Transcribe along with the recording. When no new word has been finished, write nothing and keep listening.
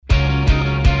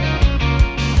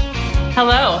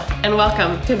Hello, and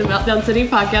welcome to the Meltdown City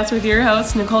podcast with your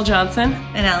host, Nicole Johnson.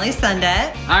 And Ali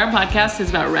Sundet. Our podcast is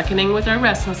about reckoning with our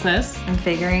restlessness and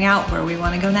figuring out where we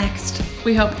want to go next.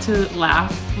 We hope to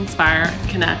laugh, inspire, and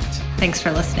connect. Thanks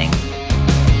for listening.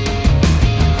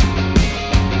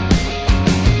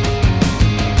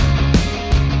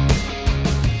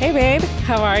 Hey, babe.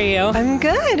 How are you? I'm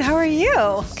good. How are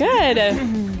you? Good.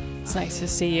 It's nice to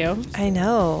see you. I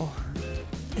know.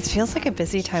 It feels like a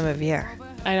busy time of year.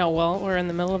 I know. Well, we're in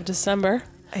the middle of December.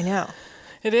 I know.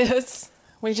 It is.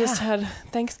 We just had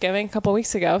Thanksgiving a couple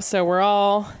weeks ago,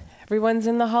 so everyone's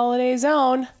in the holiday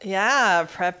zone. Yeah,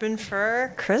 prepping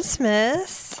for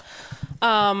Christmas.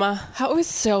 It was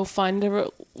so fun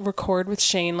to record with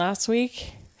Shane last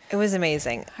week. It was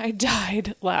amazing. I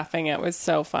died laughing. It was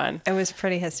so fun. It was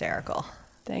pretty hysterical.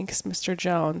 Thanks, Mr.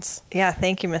 Jones. Yeah,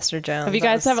 thank you, Mr. Jones. If you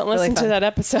guys haven't listened to that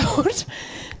episode,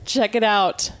 check it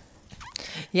out.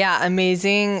 Yeah,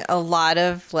 amazing. A lot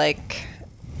of life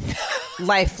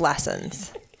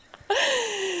lessons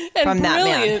and from that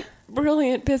man.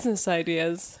 Brilliant business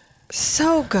ideas.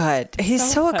 So good.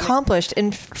 He's so accomplished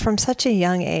and from such a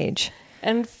young age.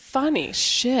 And funny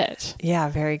shit. Yeah,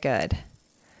 very good.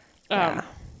 Yeah.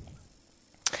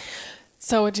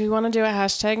 So do you want to do a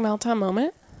hashtag Meltdown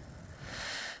moment?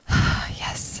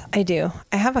 Yes, I do.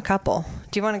 I have a couple.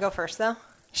 Do you want to go first, though?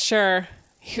 Sure.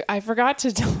 I forgot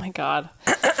to... Oh, my God.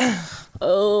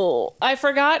 I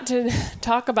forgot to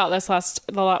talk about this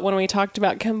when we talked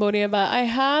about Cambodia, but I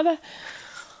had... Oh,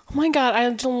 my God. I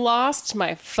lost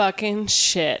my fucking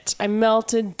shit. I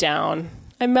melted down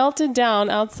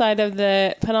outside of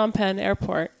the Phnom Penh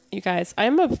airport. You guys,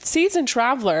 I'm a seasoned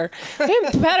traveler.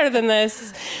 I'm better than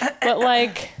this. But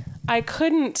I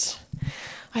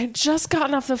had just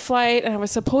gotten off the flight and I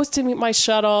was supposed to meet my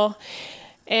shuttle.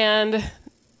 And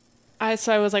I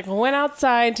went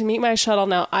outside to meet my shuttle.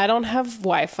 Now I don't have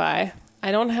Wi-Fi.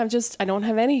 I don't have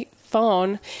any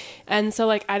phone. And so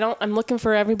I'm looking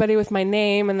for everybody with my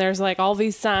name and there's all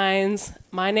these signs.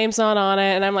 My name's not on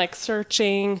it. And I'm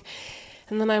searching.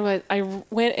 And then I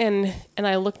went in and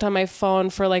I looked on my phone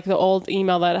for the old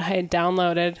email that I had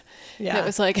downloaded. Yeah. And it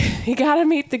was you got to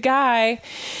meet the guy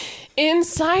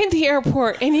inside the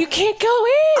airport and you can't go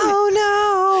in.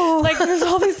 Oh no. There's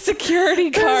all these security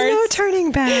guards. There's no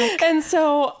turning back. And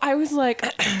so I was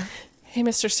hey,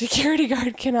 Mr. Security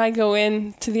Guard, can I go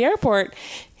in to the airport?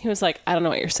 He was I don't know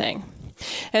what you're saying.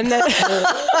 And then,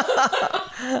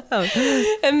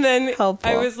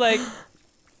 Helpful. I was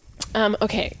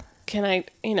okay. Can I,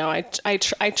 I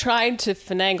tried to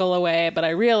finagle away, but I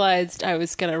realized I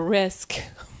was going to risk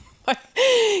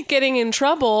getting in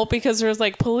trouble because there's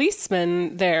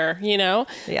policemen there, Yeah.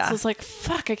 So it's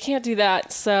fuck, I can't do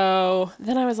that. So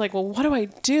then I was well, what do I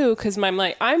do? Because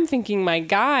I'm thinking my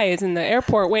guy is in the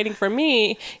airport waiting for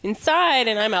me inside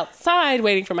and I'm outside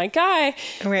waiting for my guy.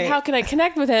 Right. How can I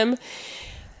connect with him?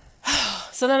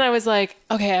 So then I was okay,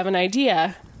 I have an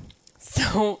idea.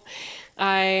 So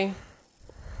I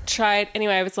tried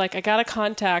anyway. I was I gotta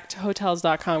contact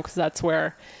hotels.com because that's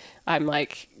where I'm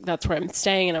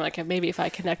staying, and I'm maybe if I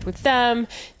connect with them,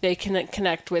 they can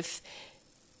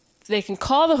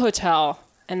call the hotel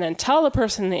and then tell the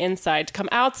person on the inside to come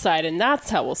outside, and that's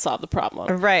how we'll solve the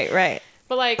problem. Right.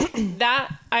 But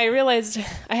that, I realized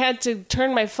I had to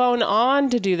turn my phone on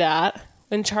to do that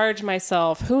and charge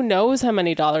myself who knows how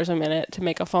many dollars a minute to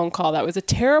make a phone call. That was a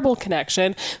terrible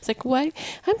connection. It's what?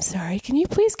 I'm sorry. Can you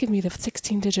please give me the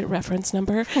 16-digit reference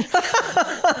number?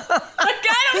 I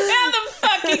don't have the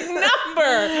fucking number.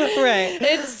 Right.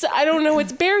 I don't know.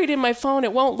 It's buried in my phone.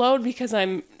 It won't load because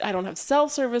I don't have cell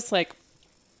service.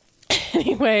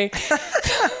 Anyway.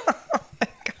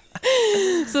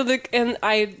 So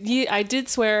I did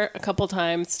swear a couple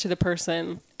times to the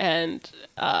person, and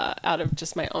out of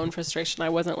just my own frustration, I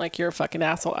wasn't you're a fucking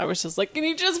asshole. I was just can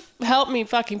you just help me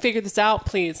fucking figure this out,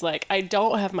 please? I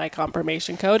don't have my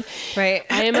confirmation code. Right.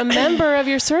 I am a member of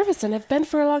your service and have been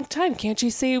for a long time. Can't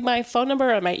you see my phone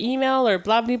number or my email or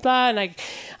blah blah blah? And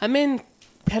I'm in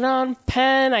Phnom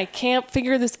Penh. I can't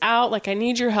figure this out. I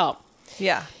need your help.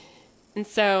 Yeah. And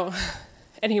so,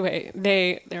 anyway,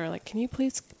 they were can you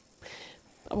please?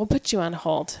 We'll put you on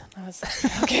hold. I was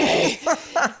okay.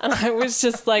 And I was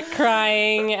just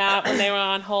crying out when they were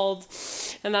on hold.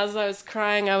 And as I was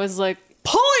crying, I was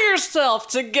pull yourself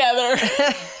together.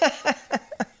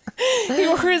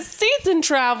 You're a seasoned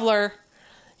traveler.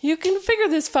 You can figure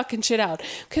this fucking shit out.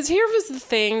 Because here was the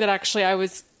thing that actually I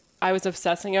was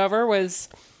obsessing over was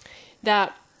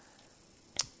that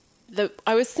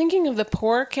I was thinking of the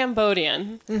poor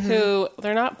Cambodian who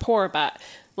they're not poor, but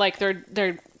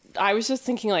they're I was just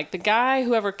thinking, like, the guy,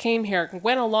 whoever came here,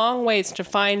 went a long ways to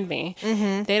find me.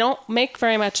 Mm-hmm. They don't make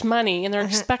very much money, and they're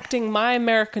expecting my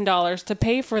American dollars to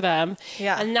pay for them.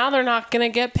 Yeah. And now they're not going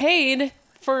to get paid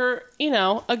for,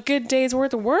 a good day's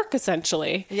worth of work,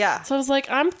 essentially. Yeah. So I was like,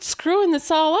 I'm screwing this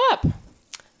all up.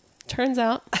 Turns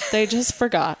out they just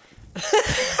forgot.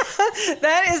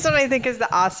 That is what I think is the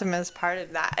awesomest part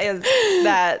of that, is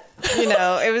that,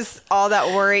 it was all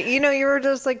that worry. You were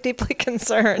just like deeply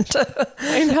concerned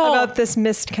I know. about this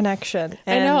missed connection.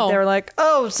 And I know. they were like,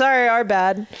 oh, sorry, our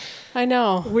bad. I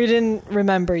know. We didn't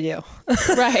remember you.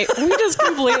 Right. We just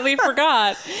completely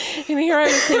forgot. And here I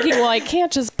was thinking, well, I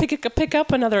can't just pick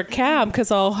up another cab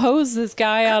because I'll hose this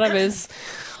guy out of his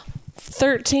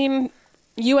 $13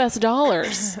 US.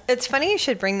 It's funny you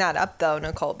should bring that up, though,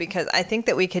 Nicole, because I think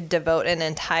that we could devote an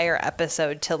entire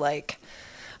episode to, like,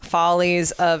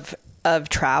 follies of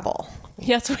travel.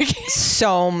 Yes, we can.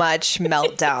 So much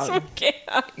meltdown, Yes,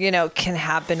 we can. Can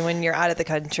happen when you're out of the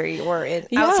country or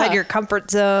outside your comfort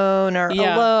zone or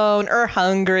alone or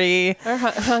hungry. Or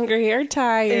hungry or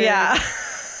tired. Yeah.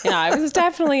 Yeah, I was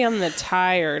definitely on the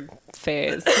tired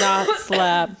phase. Not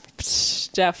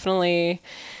slept. Definitely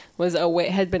was awake.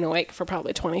 Had been awake for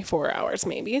probably 24 hours,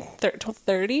 maybe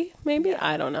 30, maybe.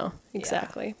 I don't know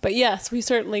exactly. Yeah. But yes, we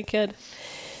certainly could.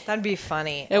 That'd be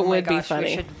funny. It would be funny.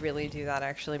 We should really do that,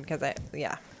 actually, because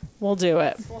we'll do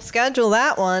it. We'll schedule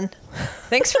that one.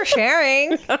 Thanks for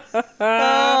sharing.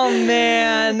 Oh,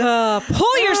 man.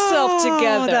 Pull yourself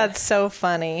together. That's so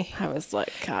funny. I was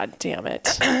like, God damn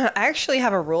it. I actually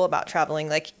have a rule about traveling.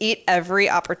 Like, eat every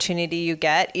opportunity you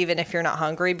get, even if you're not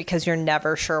hungry, because you're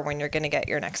never sure when you're going to get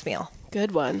your next meal.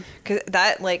 Good one. Because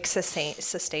that, like,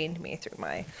 sustained me through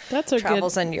my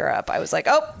travels in Europe. I was like,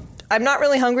 oh, I'm not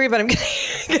really hungry, but I'm going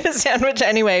to get a sandwich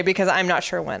anyway, because I'm not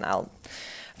sure when I'll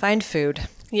find food.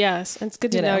 Yes, it's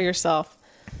good to know yourself.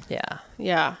 Yeah.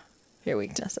 Yeah. Your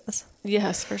weaknesses.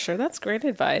 Yes, for sure. That's great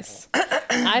advice.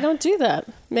 I don't do that.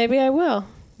 Maybe I will.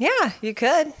 Yeah, you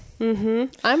could. Mm-hmm.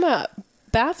 I'm a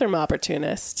bathroom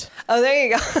opportunist. Oh, there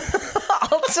you go.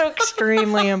 Also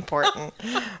extremely important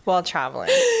while traveling.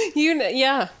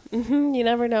 Yeah. Mm-hmm. You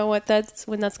never know when that's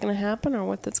going to happen or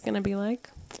what that's going to be like.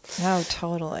 Oh,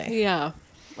 totally. Yeah.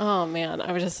 Oh, man.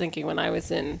 I was just thinking when I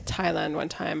was in Thailand one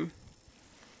time.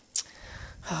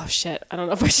 Oh, shit. I don't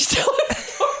know if I should tell this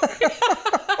story.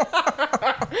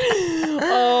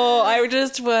 I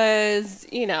just was,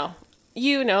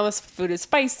 this food is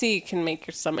spicy, can make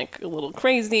your stomach a little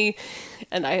crazy.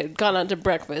 And I had gone out to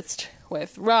breakfast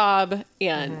with Rob,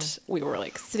 and we were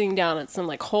like sitting down at some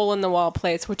like hole in the wall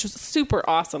place, which was super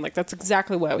awesome. Like that's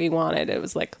exactly what we wanted. It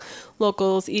was like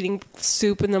locals eating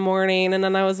soup in the morning. And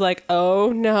then I was like,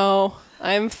 oh no,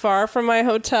 I'm far from my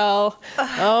hotel.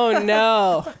 Oh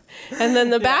no. And then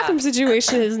the bathroom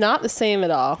situation is not the same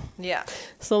at all. Yeah.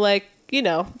 So like,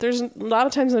 there's a lot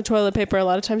of times no toilet paper, a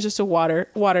lot of times just a water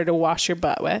to wash your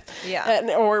butt with.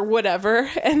 Yeah. Or whatever.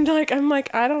 And like, I'm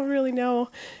like, I don't really know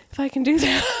if I can do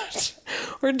that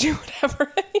or do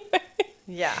whatever anyway.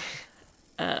 Yeah.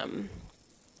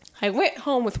 I went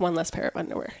home with one less pair of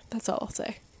underwear. That's all I'll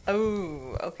say.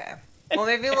 Oh, okay. Well,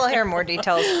 maybe we'll hear more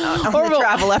details on the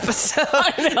travel episode.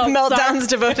 Meltdowns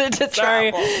devoted to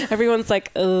travel. Everyone's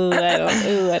like,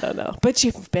 I don't know. But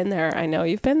you've been there. I know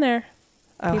you've been there.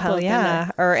 Oh, hell yeah.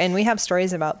 And we have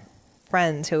stories about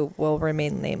friends who will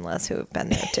remain nameless who have been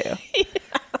there too. Yeah.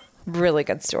 Really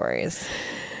good stories.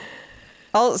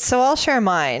 So I'll share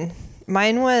mine.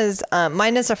 Mine is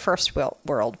a first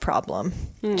world problem,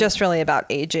 just really about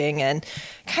aging and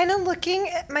kind of looking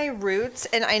at my roots.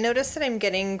 And I noticed that I'm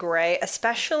getting gray,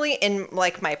 especially in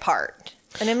like my part.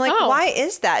 And I'm like, why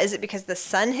is that? Is it because the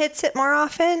sun hits it more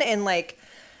often and like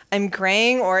I'm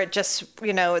graying, or it just,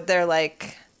 they're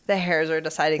like the hairs are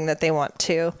deciding that they want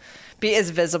to be as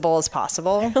visible as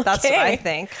possible. Okay. That's what I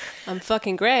think. I'm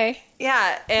fucking gray.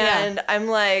 Yeah. And I'm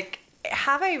like,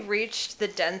 have I reached the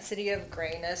density of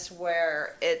grayness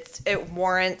where it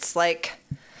warrants like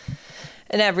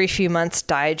an every few months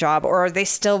dye job, or are they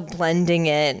still blending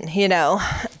in?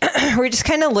 We're just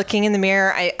kind of looking in the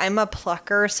mirror. I'm a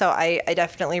plucker, so I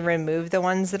definitely remove the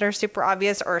ones that are super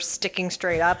obvious or sticking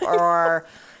straight up or,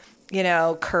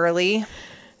 curly. I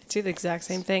do the exact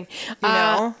same thing.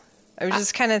 I was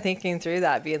just kind of thinking through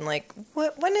that, being like,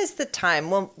 when is the time?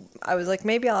 Well, I was like,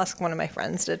 maybe I'll ask one of my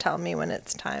friends to tell me when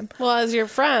it's time. Well, as your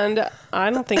friend,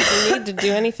 I don't think you need to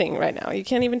do anything right now. You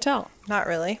can't even tell. Not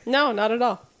really? No, not at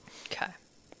all. Okay.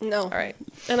 No. All right.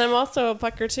 And I'm also a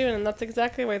plucker too, and that's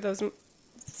exactly why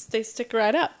they stick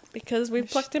right up, because we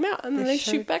plucked them out and then they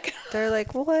shoot back up. They're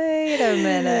like, wait a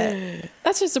minute.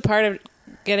 That's just a part of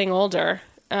getting older,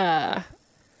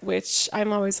 which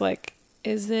I'm always like,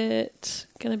 is it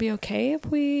going to be okay if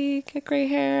we get gray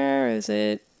hair? Or is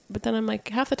it, but then I'm like,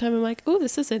 half the time I'm like, oh,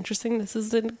 this is interesting. This is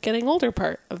the getting older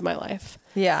part of my life.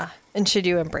 Yeah. And should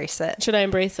you embrace it? Should I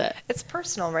embrace it? It's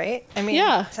personal, right? I mean,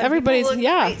 yeah, everybody's,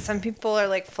 great. Some people are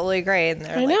like fully gray and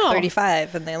they're like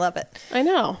 35 and they love it. I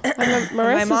know.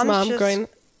 Marissa's mom just, growing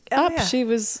up, yeah. she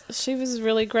was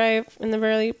really gray in the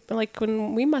very, like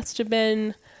when we must have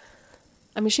been,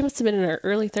 I mean, she must have been in her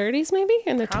early 30s, maybe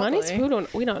in her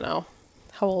 20s. We don't know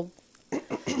how old.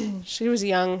 She was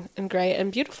young and gray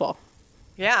and beautiful.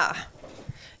 Yeah.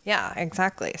 Yeah,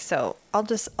 exactly. So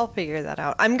I'll figure that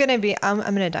out. I'm gonna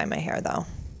dye my hair though.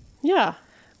 Yeah.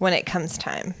 When it comes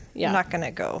time. Yeah. I'm not gonna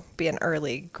go be an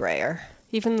early grayer.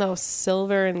 Even though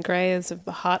silver and gray is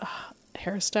a hot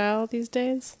hairstyle these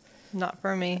days. Not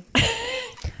for me.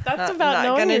 That's about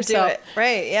knowing yourself. Do it.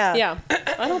 Right, yeah. Yeah.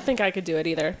 I don't think I could do it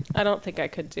either. I don't think I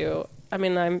could do, I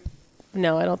mean, I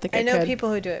don't think I could. I know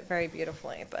people who do it very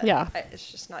beautifully, but yeah.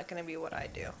 It's just not going to be what I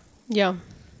do. Yeah.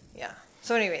 Yeah.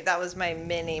 So anyway, that was my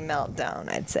mini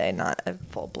meltdown, I'd say, not a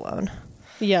full-blown.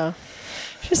 Yeah.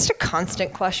 Just a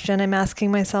constant question I'm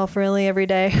asking myself really every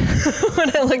day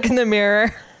when I look in the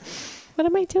mirror. What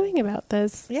am I doing about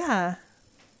this? Yeah.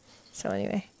 So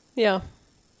anyway. Yeah.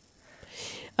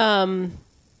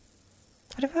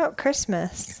 What about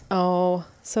Christmas? Oh,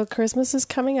 so Christmas is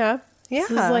coming up. Yeah.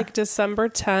 This is like December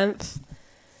 10th.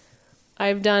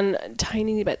 I've done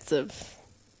tiny bits of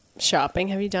shopping.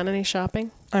 Have you done any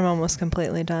shopping? I'm almost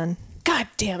completely done. God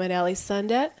damn it, Ellie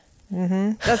Sundet.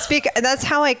 Mm-hmm. That's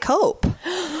how I cope.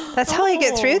 That's how I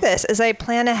get through this, is I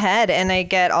plan ahead and I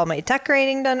get all my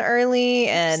decorating done early.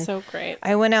 And so great.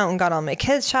 I went out and got all my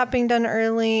kids shopping done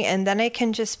early, and then I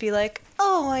can just be like,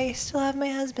 oh, I still have my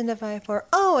husband to buy for.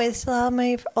 Oh, I still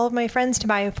have all of my friends to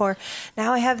buy for.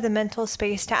 Now I have the mental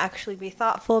space to actually be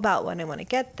thoughtful about when I want to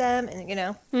get them, and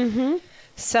Mm-hmm.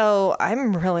 So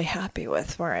I'm really happy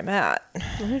with where I'm at.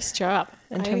 Nice job.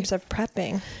 In terms of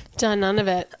prepping. Done none of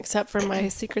it except for my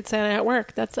Secret Santa at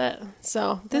work. That's it.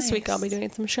 So this week I'll be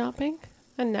doing some shopping,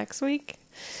 and next week.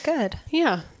 Good.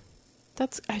 Yeah.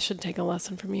 I should take a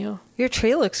lesson from you. Your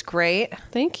tree looks great.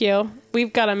 Thank you.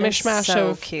 We've got a mishmash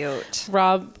of cute.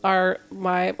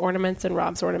 My ornaments and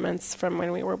Rob's ornaments from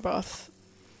when we were both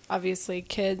obviously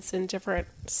kids in different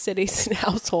cities and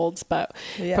households, but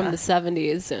from the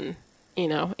 70s and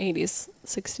 80s,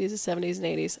 60s, 70s, and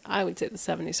 80s. I would say the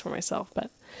 70s for myself, but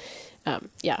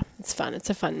it's fun. It's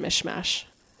a fun mishmash.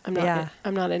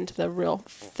 I'm not into the real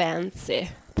fancy,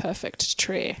 perfect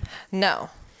tree. No,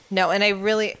 and I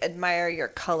really admire your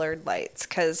colored lights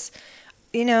because,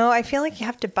 I feel like you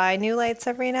have to buy new lights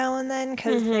every now and then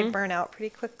because they burn out pretty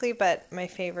quickly, but my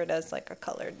favorite is like a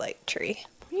colored light tree.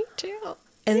 Me too.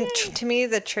 And to me,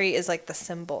 the tree is like the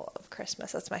symbol of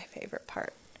Christmas. That's my favorite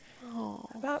part.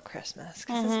 About Christmas,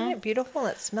 because isn't it beautiful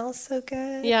and it smells so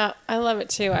good? Yeah, I love it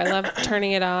too. I love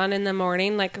turning it on in the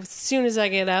morning. Like as soon as I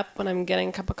get up, when I'm getting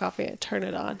a cup of coffee, I turn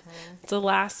it on. It's the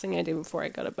last thing I do before I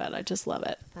go to bed. I just love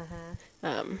it.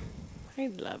 I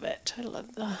love it. I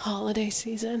love the holiday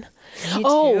season. Me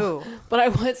too. But I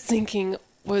was thinking,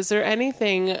 was there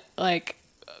anything like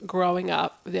growing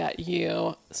up that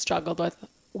you struggled with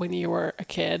when you were a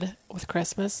kid with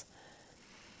Christmas?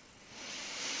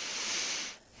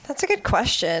 That's a good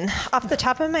question. Off the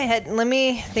top of my head, let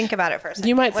me think about it for a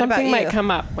second. Something might come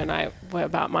up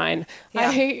about mine.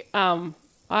 Yeah.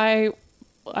 I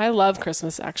love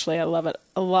Christmas, actually. I love it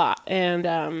a lot.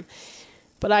 And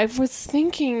but I was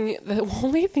thinking the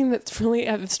only thing that's really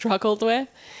I've struggled with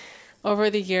over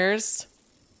the years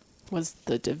was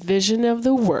the division of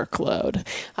the workload.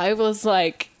 I was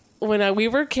like, when we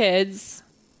were kids,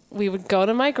 we would go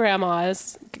to my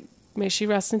grandma's. May she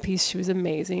rest in peace. She was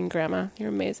amazing. Grandma, you're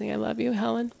amazing. I love you,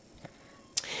 Helen.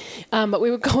 But we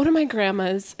would go to my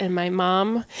grandma's, and my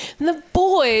mom and the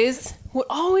boys would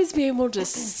always be able to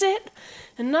sit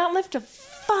and not lift a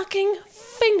fucking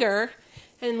finger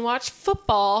and watch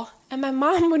football. And my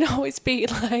mom would always be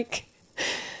like,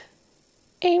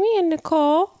 Amy and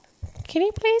Nicole, can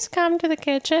you please come to the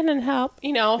kitchen and help?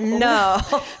 No. And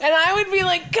I would be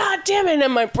like, God damn it.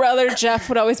 And my brother Jeff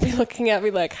would always be looking at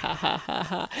me like, ha, ha, ha,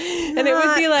 ha. And it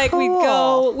would be like,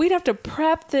 we'd have to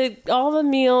prep all the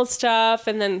meal stuff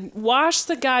and then wash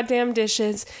the goddamn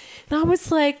dishes. And I was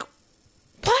like,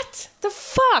 what the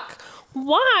fuck?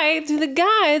 Why do the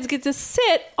guys get to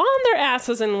sit on their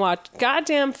asses and watch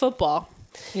goddamn football?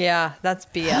 Yeah, that's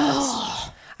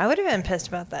BS. I would have been pissed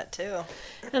about that too.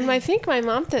 And I think my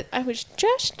mom thought I was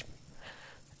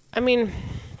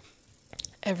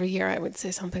every year I would say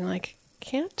something like,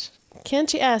 can't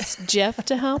you ask Jeff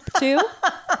to help too?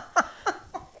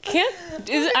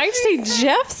 I say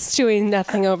Jeff's doing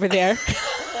nothing over there.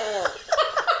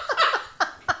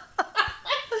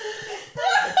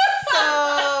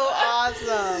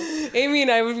 Amy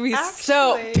and I would be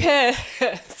so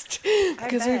pissed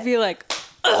because we'd be like,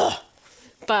 ugh.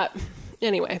 But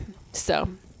anyway, so,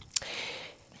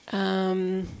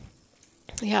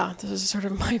 yeah, those are sort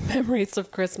of my memories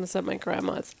of Christmas at my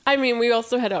grandma's. I mean, we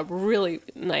also had a really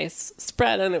nice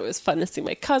spread, and it was fun to see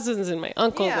my cousins and my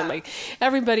uncles and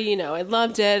everybody, you know, I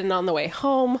loved it. And on the way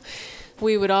home,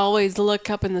 we would always look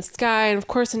up in the sky, and of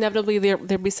course, inevitably,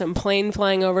 there'd be some plane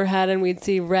flying overhead, and we'd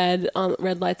see red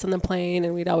lights on the plane,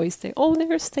 and we'd always say, "Oh,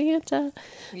 there's Santa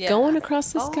going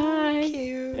across the sky."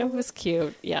 Cute. It was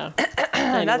cute, yeah. That's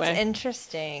Anyway.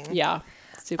 interesting. Yeah,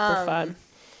 super fun.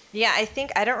 Yeah,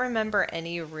 I don't remember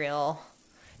any real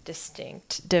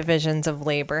distinct divisions of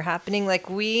labor happening. Like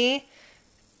I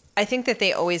think that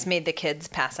they always made the kids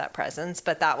pass out presents,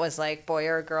 but that was like boy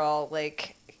or girl,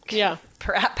 like, yeah,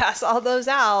 pass all those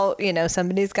out. You know,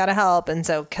 somebody's got to help. And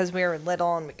so, because we were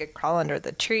little and we could crawl under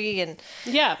the tree and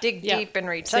dig deep and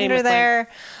reach under there.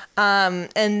 And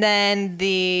then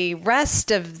the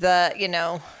rest of the, you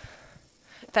know,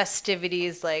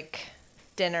 festivities, like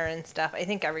dinner and stuff, I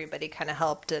think everybody kind of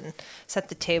helped and set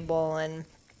the table, and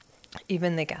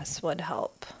even the guests would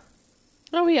help.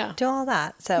 Oh, yeah. Do all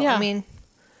that. So, I mean,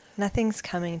 nothing's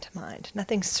coming to mind.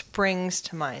 Nothing springs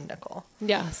to mind, Nicole.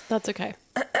 Yes, that's okay.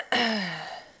 I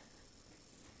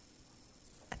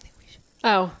think we should.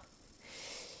 Oh.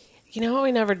 You know what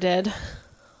we never did?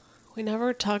 We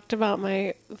never talked about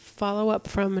my follow-up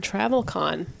from a travel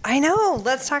con. I know.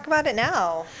 Let's talk about it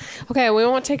now. Okay, we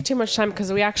won't take too much time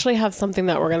because we actually have something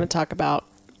that we're going to talk about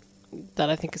that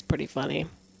I think is pretty funny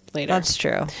later. That's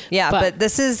true. Yeah, but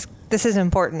this is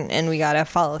important, and we got to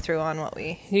follow through on what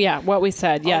we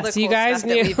said. Yes, cool you guys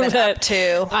knew that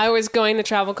I was going to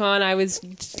travel con. I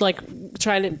was like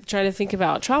trying to think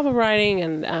about travel writing,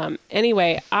 and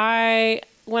anyway,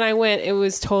 when I went, it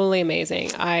was totally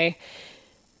amazing. I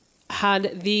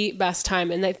had the best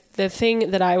time, and the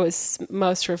thing that I was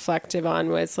most reflective on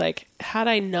was like, had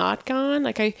I not gone,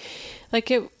 I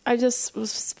just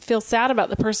feel sad about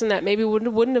the person that maybe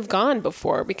wouldn't have gone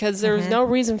before, because there was no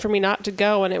reason for me not to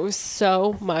go, and it was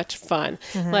so much fun.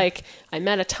 Like, I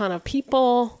met a ton of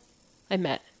people. I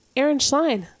met Aaron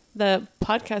Schlein, the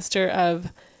podcaster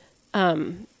of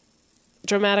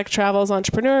Dramatic Travels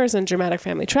Entrepreneurs and Dramatic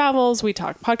Family Travels. We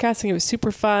talked podcasting. It was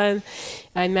super fun.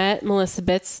 I met Melissa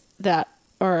Bitts,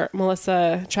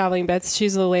 Melissa Traveling Bits.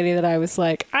 She's the lady that I was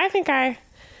like, I think I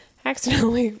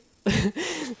accidentally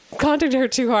contacted her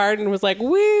too hard and was like, woo,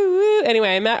 woo.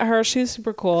 Anyway, I met her. She was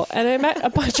super cool. And I met a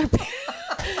bunch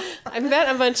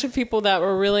of people that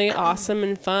were really awesome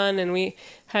and fun. And we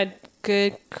had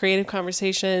good creative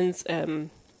conversations.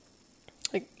 And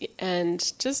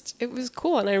just, it was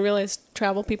cool. And I realized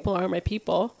travel people are my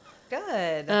people.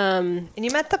 Good. And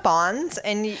you met the Bonds,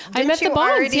 and I met the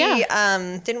Bonds.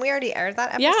 Didn't we already air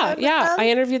that episode? Yeah. I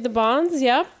interviewed the Bonds.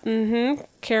 Yep. Mm-hmm.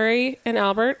 Carrie and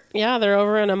Albert. Yeah, they're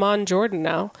over in Amman, Jordan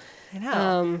now. I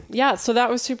know. So that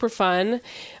was super fun.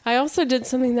 I also did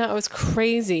something that was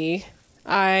crazy.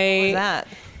 What was that?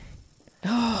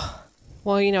 Oh,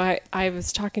 well, you know, I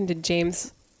was talking to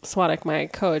James Swadek, my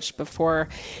coach, before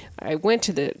I went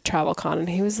to the travel con, and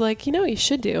he was like, you know what you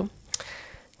should do?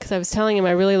 Because I was telling him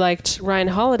I really liked Ryan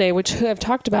Holiday, which I've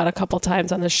talked about a couple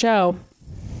times on the show,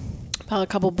 about a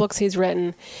couple books he's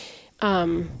written,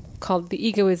 called The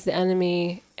Ego is the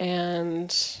Enemy,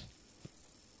 and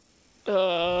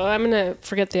I'm going to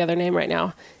forget the other name right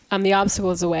now. The Obstacle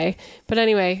is the Way. But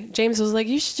anyway, James was like,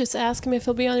 you should just ask him if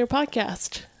he'll be on your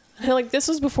podcast. And like, this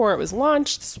was before it was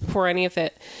launched, this was before any of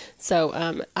it.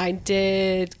 So I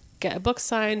did get a book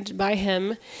signed by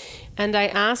him, and I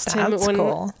asked him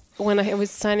when I was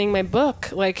signing my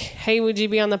book, like, hey, would you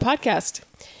be on the podcast?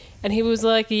 And he was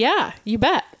like, yeah, you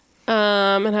bet.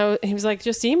 And he was like,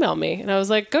 just email me. And I was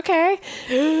like, okay.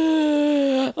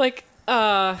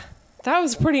 That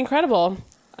was pretty incredible.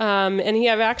 And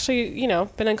I've actually, you know,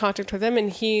 been in contact with him, and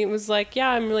he was like, yeah,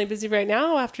 I'm really busy right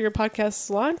now after your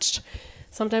podcast's launched.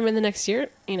 Sometime in the next year,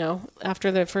 you know,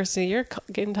 after the first of the year,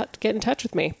 get in touch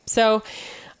with me. So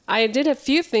I did a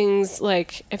few things.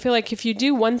 Like, I feel like if you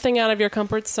do one thing out of your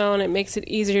comfort zone, it makes it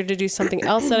easier to do something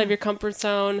else out of your comfort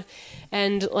zone.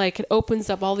 And like, it opens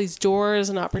up all these doors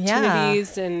and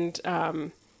opportunities. Yeah.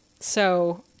 And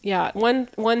so, yeah, one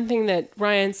thing that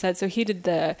Ryan said, so he did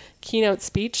the keynote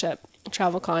speech at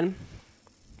TravelCon.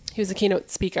 He was a keynote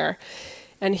speaker,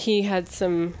 and he had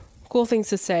some cool things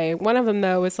to say. One of them,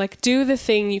 though, was like, do the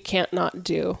thing you can't not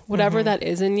do. Whatever that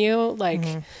is in you,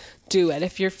 like, do it.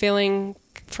 If you're feeling,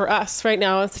 for us right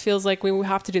now, it feels like we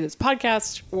have to do this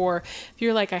podcast, or if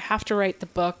you're like, I have to write the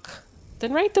book,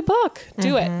 then write the book.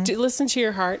 Do it. Listen to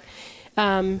your heart.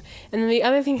 And then the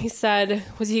other thing he said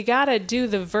was you got to do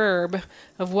the verb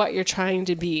of what you're trying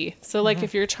to be. So like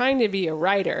if you're trying to be a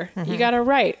writer, you got to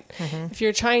write. If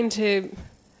you're trying to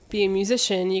be a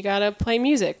musician, you got to play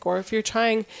music. Or if you're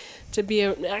trying to be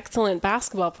an excellent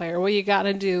basketball player, well, you got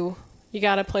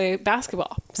to play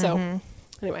basketball. So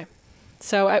anyway,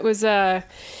 so it was, oh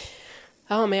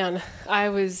man,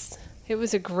 it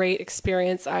was a great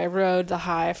experience. I rode the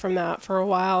high from that for a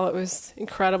while. It was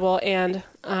incredible. And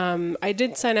I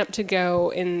did sign up to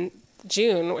go in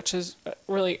June, which is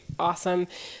really awesome.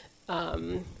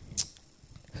 Who's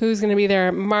going to be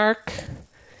there? Mark,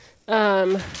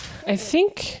 I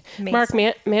think Manson.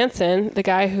 Mark Manson, the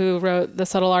guy who wrote The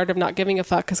Subtle Art of Not Giving a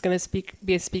Fuck, is going to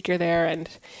be a speaker there. And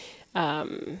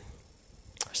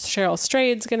Cheryl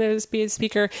Strayed's going to be a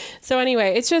speaker. So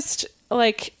anyway, it's just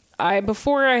like...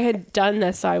 before I had done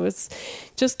this, I was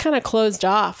just kind of closed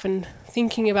off and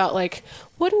thinking about like,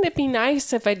 wouldn't it be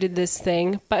nice if I did this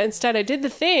thing? But instead I did the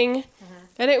thing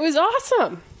and it was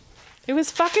awesome. It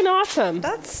was fucking awesome.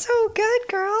 That's so good,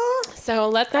 girl. So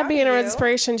let that be an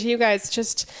inspiration to you guys.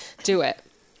 Just do it.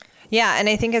 Yeah. And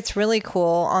I think it's really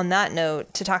cool on that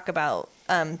note to talk about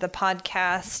the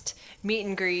podcast meet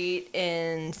and greet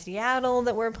in Seattle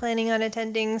that we're planning on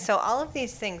attending. So all of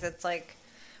these things, it's like,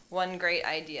 one great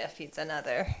idea feeds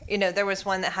another. You know, there was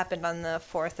one that happened on the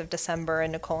 4th of December,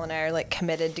 and Nicole and I are like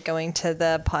committed to going to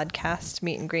the podcast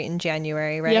meet and greet in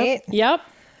January, right? Yep.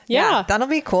 Yeah. That'll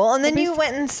be cool. And then you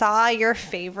went and saw your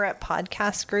favorite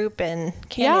podcast group in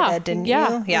Canada, didn't you?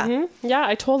 Yeah. Mm-hmm. Yeah.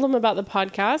 I told them about the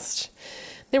podcast.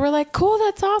 They were like, cool,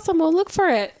 that's awesome. We'll look for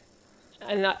it.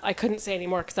 And I couldn't say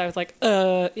anymore because I was like,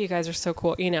 you guys are so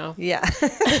cool, you know? Yeah.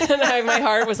 And my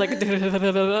heart was like,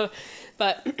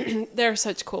 but they're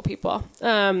such cool people.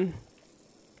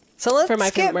 So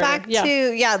let's get back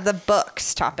to the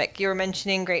books topic. You were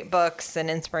mentioning great books and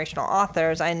inspirational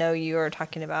authors. I know you were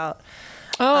talking about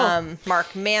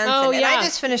Mark Manson. And I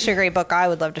just finished a great book I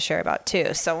would love to share about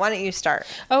too. So why don't you start?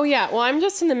 Oh, yeah. Well, I'm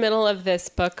just in the middle of this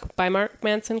book by Mark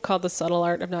Manson called The Subtle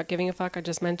Art of Not Giving a Fuck. I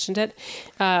just mentioned it.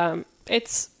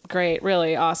 It's great.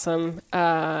 Really awesome.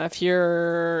 It's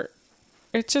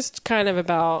just kind of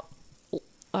about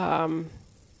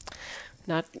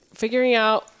not figuring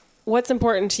out what's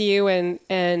important to you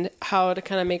and how to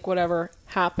kind of make whatever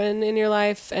happen in your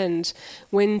life and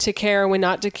when to care, when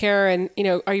not to care. And, you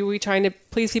know, are we trying to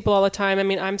please people all the time? I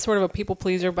mean, I'm sort of a people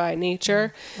pleaser by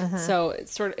nature. So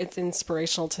it's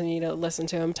inspirational to me to listen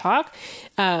to him talk.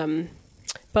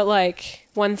 But like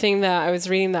one thing that I was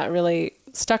reading that really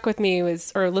stuck with me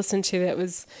was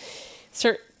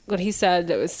what he said,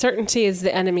 that was certainty is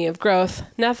the enemy of growth.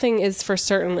 Nothing is for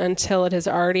certain until it has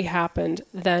already happened.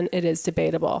 Then it is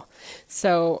debatable.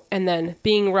 So, and then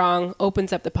being wrong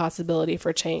opens up the possibility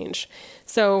for change.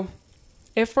 So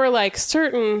if we're like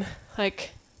certain,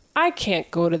 like, I can't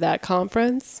go to that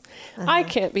conference. I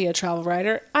can't be a travel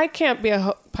writer. I can't be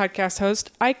a podcast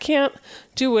host. I can't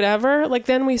do whatever. Like,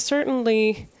 then we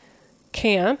certainly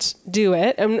can't do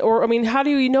it. Or, I mean, how do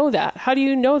you know that? How do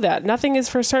you know that? Nothing is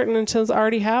for certain until it's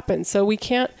already happened. So we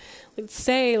can't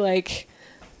say, like,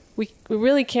 we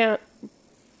really can't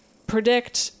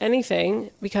predict anything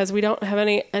because we don't have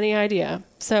any idea.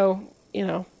 So, you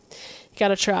know, you got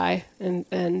to try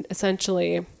and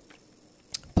essentially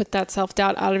put that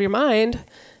self-doubt out of your mind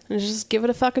and just give it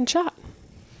a fucking shot.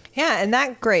 Yeah, and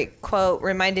that great quote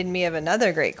reminded me of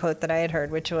another great quote that I had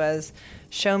heard, which was,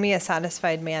 "Show me a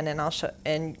satisfied man, and I'll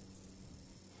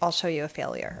show you a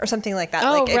failure," or something like that.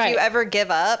 Oh, like right. If you ever give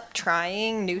up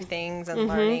trying new things and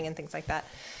learning and things like that,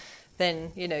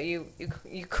 then you know you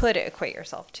could equate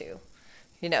yourself to,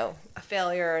 you know, a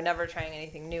failure or never trying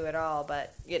anything new at all.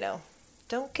 But you know,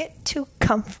 don't get too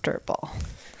comfortable.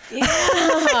 Yeah,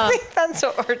 I think that's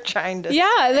what we're trying to say.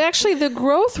 Yeah, actually, the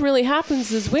growth really happens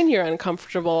is when you're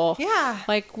uncomfortable. Yeah.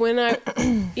 Like when I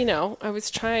was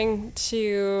trying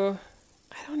to,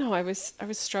 I don't know, I was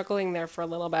struggling there for a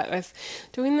little bit with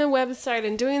doing the website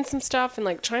and doing some stuff and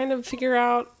like trying to figure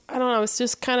out, I don't know, I was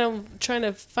just kind of trying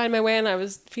to find my way and I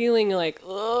was feeling like,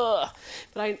 ugh.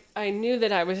 But I knew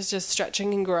that I was just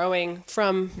stretching and growing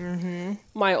from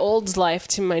my old life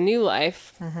to my new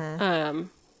life.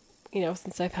 You know,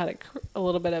 since I've had a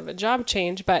little bit of a job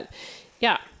change, but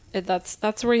yeah,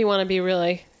 that's where you want to be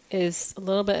really, is a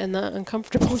little bit in the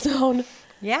uncomfortable zone.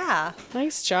 Yeah.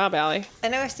 Nice job, Allie.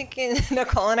 And I was thinking,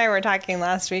 Nicole and I were talking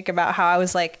last week about how I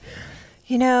was like,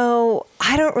 you know,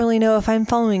 I don't really know if I'm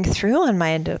following through on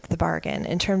my end of the bargain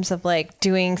in terms of like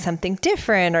doing something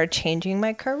different or changing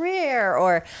my career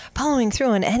or following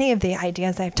through on any of the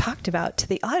ideas I've talked about to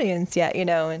the audience yet, you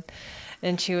know,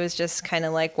 And she was just kind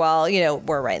of like, well,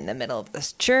 we're right in the middle of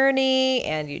this journey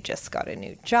and you just got a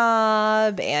new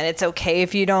job and it's okay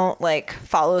if you don't like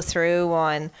follow through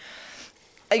on,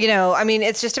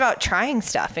 it's just about trying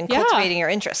stuff and cultivating your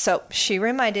interest. So she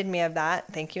reminded me of that.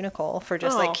 Thank you, Nicole, for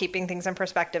just like keeping things in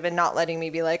perspective and not letting me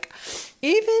be like,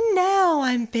 even now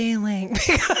I'm failing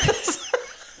because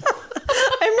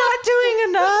I'm not doing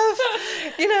enough,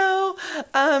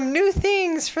 new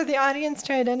things for the audience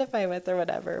to identify with or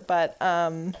whatever. But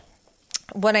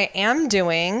what I am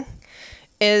doing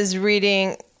is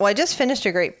reading. Well, I just finished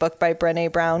a great book by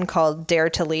Brené Brown called Dare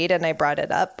to Lead, and I brought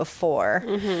it up before.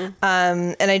 Mm-hmm.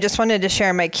 And I just wanted to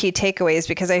share my key takeaways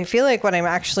because I feel like what I'm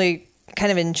actually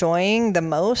kind of enjoying the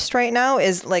most right now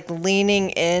is like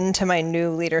leaning into my new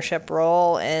leadership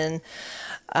role. And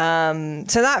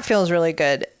so that feels really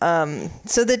good.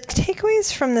 So the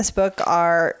takeaways from this book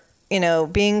are,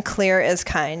 being clear is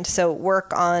kind. So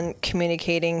work on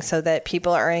communicating so that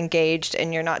people are engaged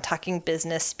and you're not talking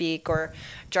business speak or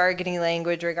jargony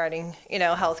language regarding,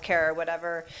 healthcare or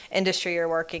whatever industry you're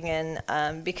working in,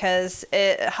 because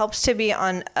it helps to be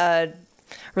on a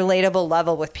relatable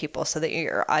level with people so that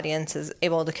your audience is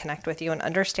able to connect with you and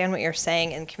understand what you're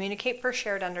saying and communicate for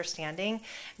shared understanding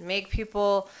and make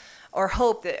people or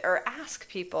hope that, or ask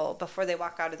people before they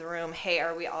walk out of the room, hey,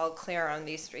 are we all clear on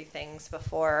these 3 things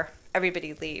before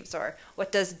everybody leaves? Or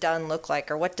what does done look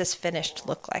like? Or what does finished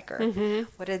look like? Or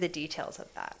what are the details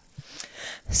of that?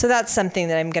 So that's something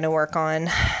that I'm going to work on.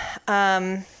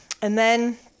 And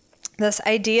then this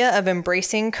idea of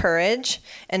embracing courage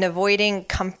and avoiding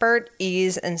comfort,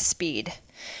 ease, and speed.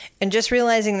 And just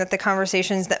realizing that the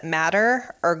conversations that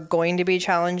matter are going to be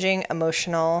challenging,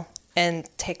 emotional, and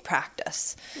take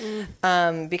practice.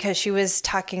 Because she was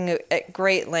talking at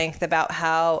great length about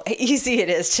how easy it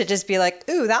is to just be like,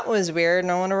 ooh, that was weird.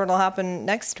 And I wonder what'll happen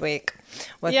next week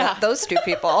with those 2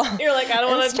 people. You're like, I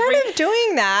don't want to. Instead of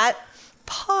doing that,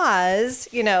 pause,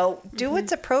 do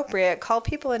what's appropriate. Call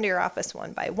people into your office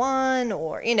one by one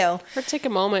or. Or take a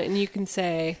moment and you can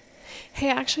say, hey,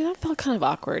 actually, that felt kind of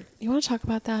awkward. You want to talk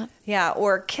about that? Yeah.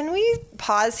 Or can we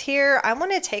pause here? I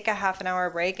want to take a half an hour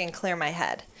break and clear my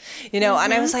head. And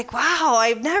I was like, wow,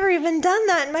 I've never even done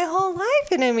that in my whole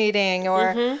life in a meeting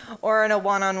or in a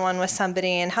one-on-one with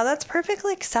somebody, and how that's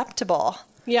perfectly acceptable.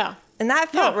 Yeah. And that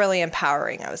felt really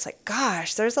empowering. I was like,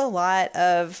 gosh, there's a lot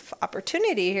of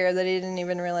opportunity here that I didn't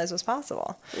even realize was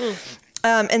possible.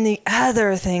 And the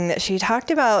other thing that she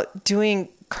talked about doing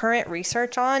current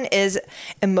research on is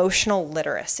emotional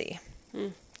literacy.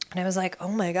 And I was like, oh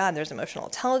my God, there's emotional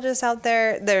intelligence out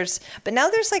there. But now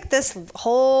there's like this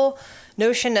whole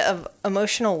notion of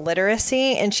emotional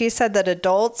literacy. And she said that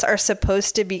adults are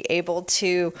supposed to be able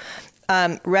to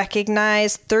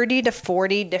recognize 30 to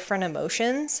 40 different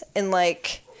emotions. And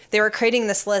like, they were creating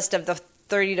this list of the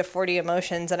 30 to 40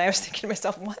 emotions. And I was thinking to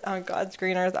myself, what on God's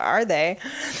green earth are they?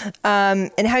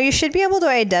 And how you should be able to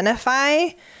identify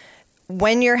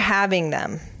when you're having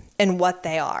them and what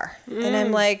they are. And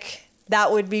I'm like, that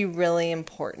would be really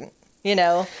important,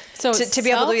 so to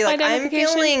be able to be like, I'm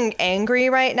feeling angry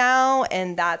right now.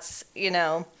 And that's,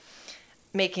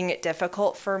 making it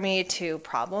difficult for me to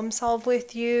problem solve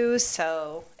with you.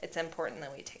 So it's important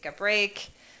that we take a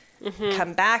break,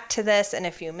 come back to this in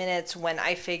a few minutes when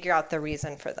I figure out the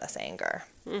reason for this anger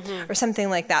or something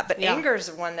like that. But anger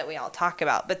is one that we all talk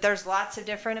about, but there's lots of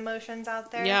different emotions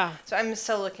out there. Yeah. So I'm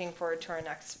so looking forward to our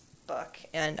next book.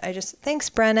 And thanks,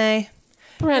 Brené.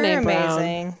 You're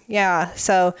amazing. Brown. Yeah.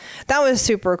 So that was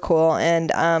super cool.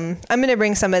 And I'm going to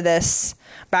bring some of this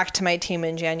back to my team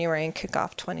in January and kick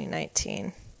off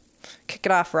 2019. Kick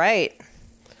it off right.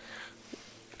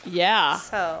 Yeah.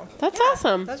 So that's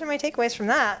awesome. Those are my takeaways from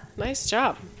that. Nice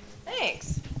job.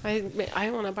 Thanks.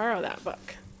 I want to borrow that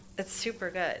book. It's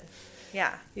super good.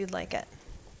 Yeah, you'd like it.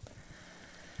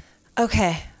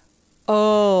 Okay.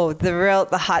 Oh,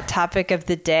 the hot topic of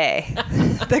the day.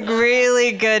 The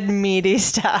really good meaty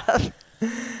stuff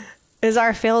is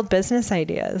our failed business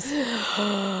ideas.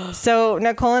 So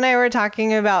Nicole and I were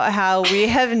talking about how we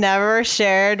have never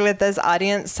shared with this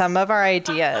audience some of our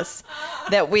ideas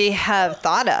that we have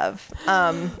thought of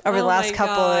over the last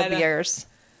couple of years.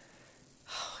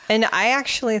 And I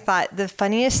actually thought the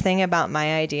funniest thing about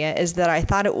my idea is that I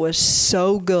thought it was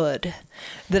so good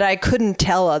that I couldn't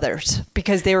tell others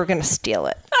because they were going to steal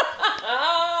it.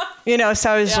 So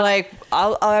I was like,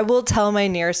 I will tell my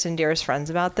nearest and dearest friends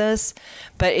about this,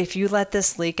 but if you let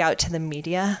this leak out to the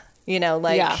media,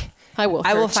 I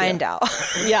will find out.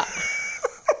 Yeah.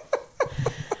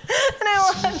 And I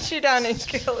will hunt you down and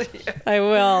kill you. I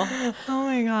will. Oh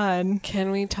my God.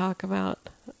 Can we talk about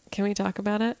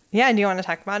it? Yeah. Do you want to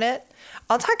talk about it?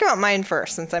 I'll talk about mine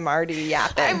first since I'm already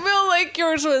yapping. I feel like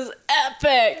yours was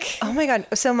epic. Oh my God.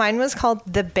 So mine was called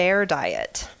the bear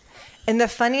diet. And the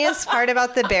funniest part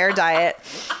about the bear diet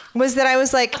was that I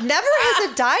was like, never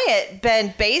has a diet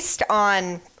been based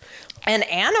on an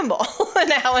animal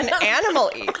and how an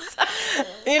animal eats,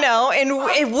 you know, and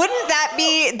wouldn't that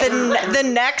be the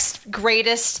next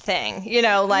greatest thing, you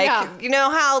know, like, you know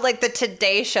how like the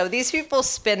Today Show, these people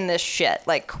spin this shit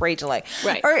like crazily,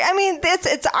 right? Or I mean,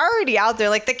 it's already out there,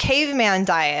 like the caveman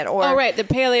diet, or the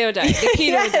paleo diet, the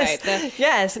keto diet,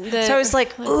 so I was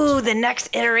like, ooh, the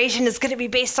next iteration is going to be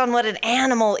based on what an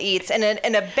animal eats, and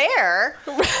a bear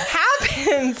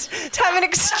happens to have an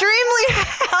extremely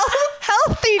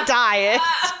healthy diet.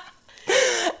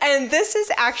 And this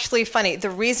is actually funny. The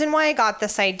reason why I got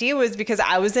this idea was because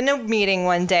I was in a meeting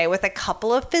one day with a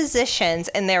couple of physicians,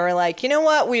 and they were like, you know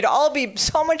what? We'd all be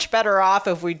so much better off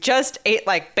if we just ate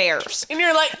like bears. And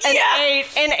you're like,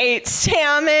 and ate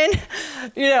salmon,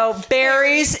 you know,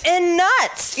 berries and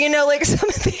nuts, you know, like some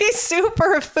of these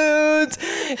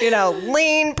superfoods, you know,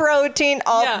 lean protein,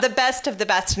 all the best of the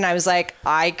best. And I was like,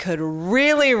 I could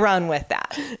really run with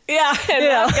that. Yeah. And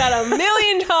I've got $1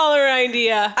 million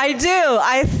idea. I do.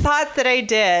 I thought that I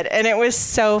did. And it was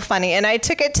so funny. And I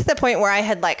took it to the point where I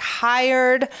had like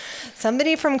hired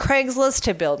somebody from Craigslist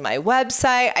to build my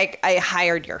website. I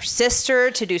hired your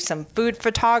sister to do some food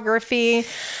photography.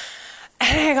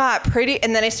 And I got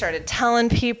and then I started telling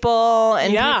people.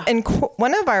 And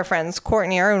one of our friends,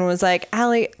 Courtney Irwin, was like,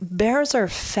 Allie, bears are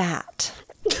fat.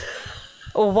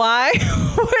 Why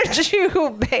would you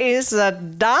base a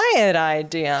diet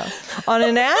idea on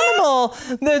an animal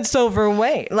that's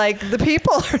overweight? Like, the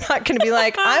people are not going to be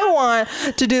like, I want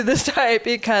to do this diet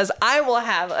because I will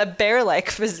have a bear-like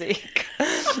physique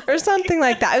or something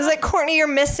like that. I was like, Courtney, you're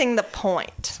missing the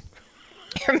point.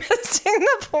 You're missing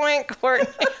the point,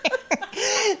 Courtney.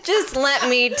 Just let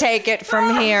me take it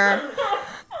from here.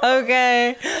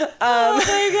 Okay. Oh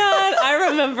my God. I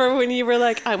remember when you were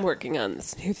like, I'm working on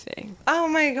this new thing. Oh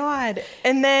my God.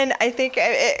 And then I think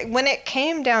when it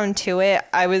came down to it,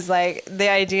 I was like, the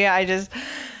idea, I just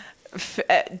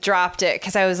dropped it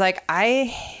because I was like,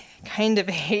 I kind of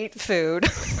hate food.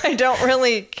 I don't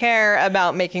really care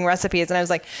about making recipes. And I was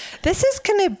like, this is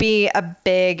going to be a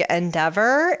big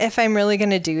endeavor if I'm really going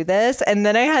to do this. And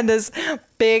then I had this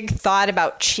big thought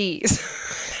about cheese.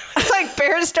 It's like,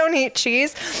 bears don't eat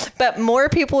cheese, but more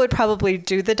people would probably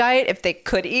do the diet if they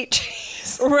could eat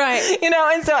cheese. Right. You know,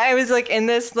 and so I was like in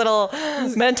this little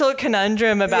mental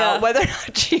conundrum about whether or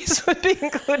not cheese would be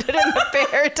included in the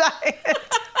bear diet.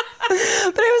 But I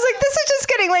was like, this is just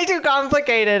getting way too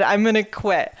complicated. I'm going to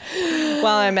quit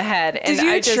while I'm ahead. And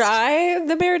did you try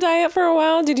the bear diet for a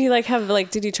while? Did you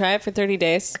did you try it for 30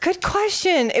 days? Good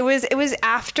question. It was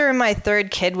after my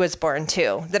third kid was born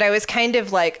too, that I was kind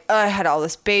of like, I had all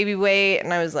this baby weight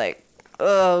and I was like,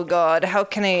 oh God, how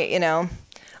can I,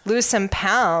 lose some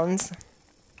pounds?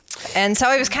 And so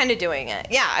I was kind of doing it.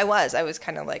 Yeah, I was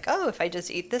kind of like, oh, if I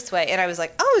just eat this way. And I was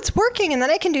like, oh, it's working. And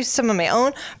then I can do some of my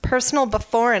own personal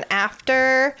before and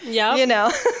after.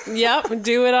 Yep. Yep.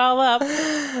 Do it all up.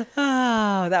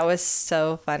 Oh, that was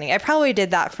so funny. I probably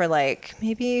did that for like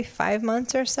maybe 5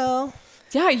 months or so.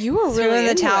 Yeah, you were really Threw in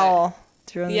the towel. It.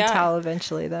 Threw in the towel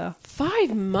eventually, though.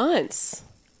 5 months.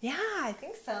 Yeah, I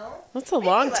think so. That's a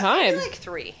long time. Maybe like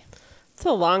 3. It's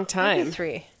a long time. Maybe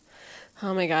 3.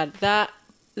 Oh my God.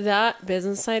 That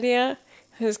business idea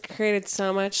has created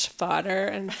so much fodder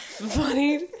and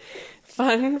fun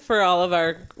for all of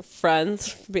our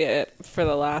friends, be it for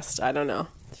the last,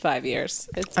 5 years.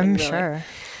 I'm sure.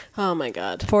 Oh my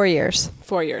God. 4 years.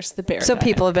 4 years. The bear So diet.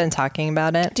 people have been talking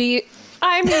about it. With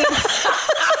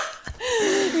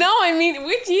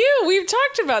you, we've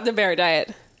talked about the bear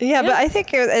diet. Yeah, but I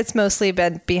think it's mostly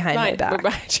been behind my back,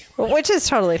 which is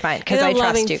totally fine because I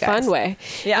trust you guys. Fun way.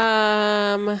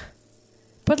 Yeah.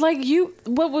 But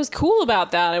what was cool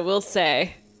about that, I will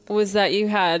say, was that you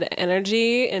had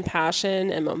energy and passion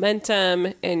and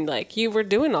momentum, and you were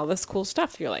doing all this cool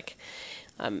stuff. You're like,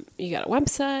 you got a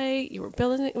website, you were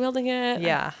building it.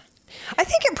 Yeah. I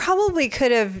think it probably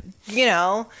could have,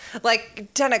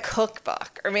 done a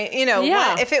cookbook or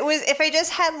if I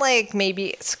just had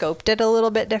maybe scoped it a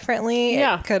little bit differently,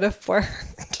 it could have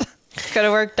worked. Could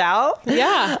have worked out.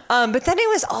 Yeah. But then I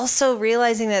was also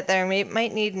realizing that there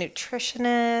might need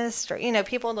nutritionists or,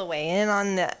 people to weigh in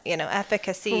on the,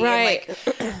 efficacy. Right.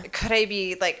 And, could I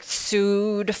be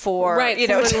sued for,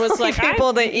 someone was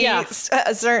people to eat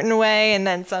a certain way and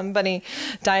then somebody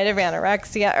died of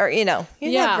anorexia or, you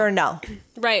never know.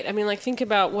 Right. I mean, think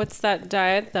about what's that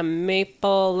diet? The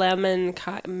maple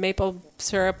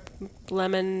syrup,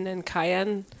 lemon and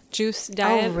cayenne juice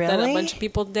diet that a bunch of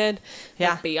people did.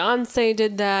 Yeah. Like Beyonce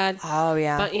did that. Oh,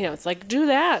 yeah. But, it's like, do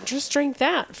that. Just drink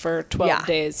that for 12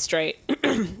 days straight.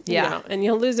 And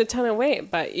you'll lose a ton of weight,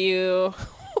 but you...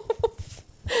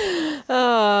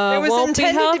 it was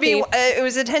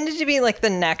intended to be like the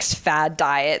next fad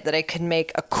diet that I could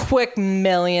make a quick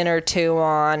 $1 or $2 million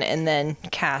on and then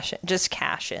cash in.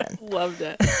 Loved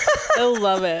it. I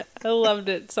love it. I loved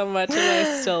it so much, and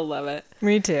I still love it.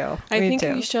 Me too. I think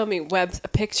you showed me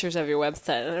pictures of your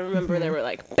website, and I remember there were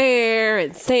like bear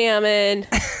and salmon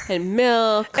and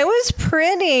milk. It was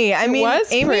pretty. Amy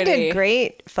did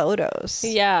great photos.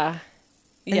 Yeah.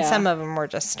 And some of them were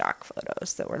just stock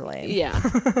photos that were lame. Yeah.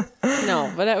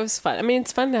 No, but it was fun. I mean,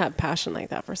 it's fun to have passion like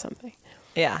that for something.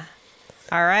 Yeah.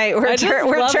 All right. We're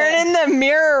turning the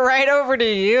mirror right over to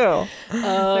you,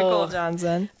 Nicole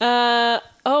Johnson. I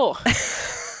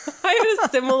had a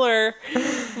similar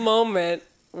moment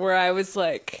where I was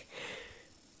like,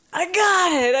 I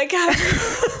got it.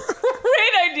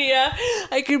 Great idea.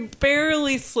 I could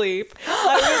barely sleep.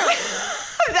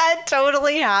 That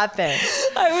totally happened.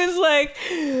 I was like,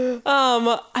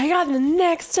 I got the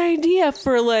next idea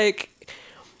for like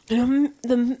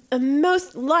the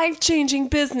most life-changing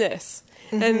business.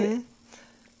 Mm-hmm. And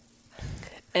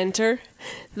enter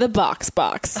the box.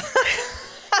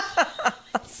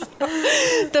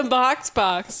 The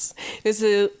box is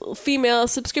a female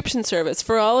subscription service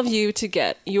for all of you to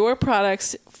get your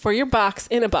products for your box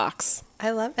in a box.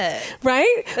 I love it.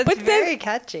 Right? That's very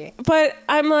catchy. But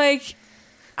I'm like,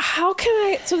 how can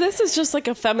I... So this is just like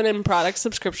a feminine product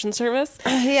subscription service.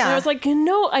 Yeah. And I was like,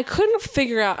 I couldn't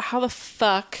figure out how the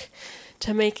fuck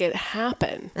to make it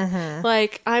happen. Mm-hmm.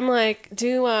 Like, I'm like,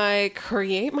 do I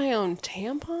create my own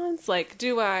tampons? Like,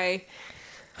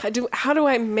 how do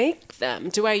I make them?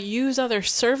 Do I use other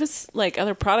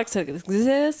other products that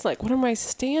exist? Like, what are my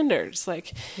standards?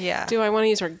 Like, do I want to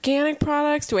use organic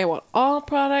products? Do I want all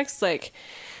products? Like,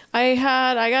 I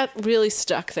got really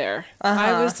stuck there.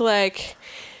 I was like,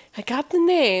 I got the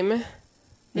name.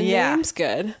 The name's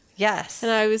good. Yes.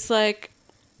 And I was like,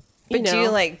 But do you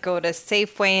like go to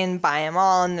Safeway and buy them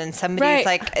all and then somebody's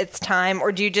like, it's time?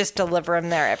 Or do you just deliver them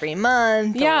there every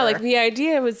month? Yeah, like the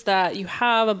idea was that you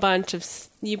have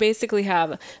you basically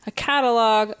have a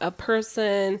catalog, a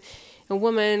person, a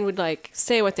woman would like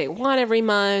say what they want every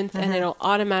month and it'll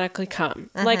automatically come.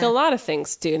 Like a lot of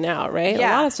things do now, right?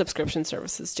 Yeah. A lot of subscription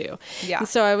services do. Yeah. And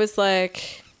so I was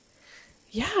like,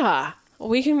 yeah,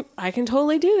 I can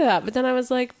totally do that. But then I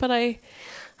was like, but I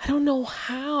don't know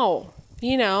how.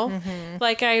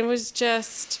 Like I was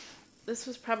this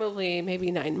was probably maybe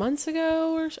 9 months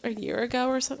ago or a year ago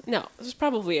or something. No, it was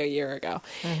probably a year ago.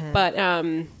 Mm-hmm. But,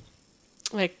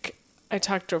 like I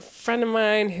talked to a friend of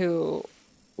mine who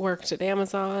worked at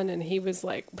Amazon and he was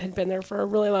like, had been there for a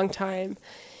really long time.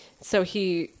 So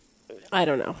I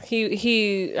don't know.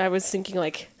 I was thinking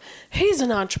like, he's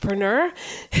an entrepreneur.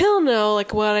 He'll know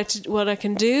like what I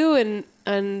can do and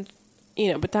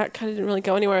but that kind of didn't really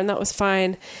go anywhere and that was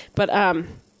fine. But I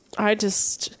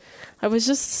was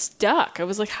just stuck. I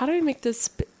was like, how do I make this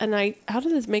how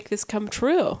did this make this come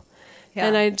true? Yeah.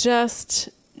 And I just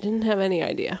didn't have any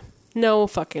idea. No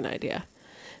fucking idea.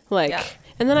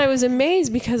 And then I was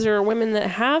amazed because there are women that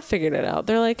have figured it out.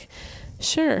 They're like,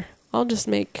 sure, I'll just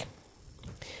make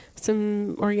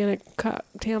some organic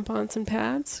tampons and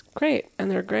pads. Great.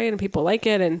 And they're great and people like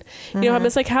it. And, I'm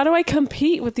just like, how do I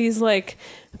compete with these like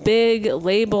big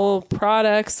label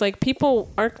products? Like people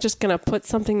aren't just going to put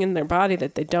something in their body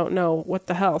that they don't know what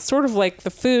the hell. Sort of like the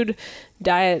food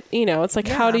diet, it's like,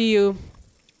 how do you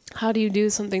do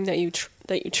something that you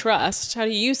trust? How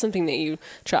do you use something that you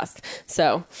trust?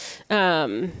 So,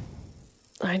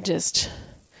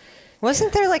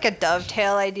 Wasn't there like a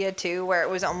dovetail idea too, where it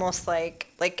was almost like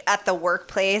at the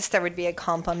workplace there would be a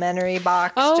complimentary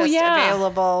box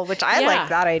available, which I like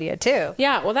that idea too.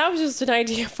 Yeah, well, that was just an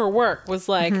idea for work. Was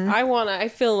like I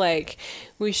feel like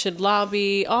we should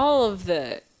lobby all of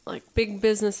the like big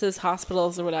businesses,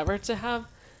 hospitals, or whatever to have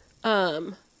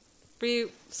free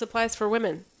supplies for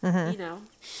women.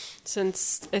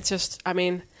 Since it's just,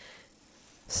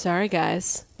 sorry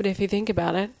guys, but if you think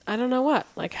about it, I don't know what,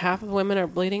 like half of women are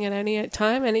bleeding at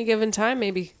any given time,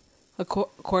 maybe a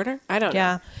quarter. I don't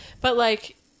know. But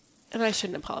like, and I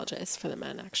shouldn't apologize for the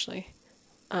men actually,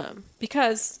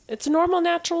 because it's a normal,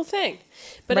 natural thing.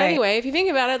 But anyway, if you think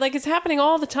about it, like it's happening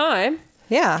all the time.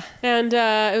 Yeah. And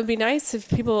it would be nice if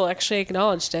people actually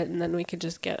acknowledged it, and then we could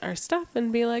just get our stuff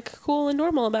and be like cool and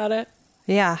normal about it.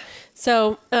 Yeah.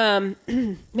 So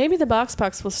maybe the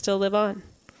box will still live on.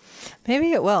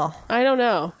 Maybe it will. I don't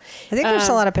know. I think there's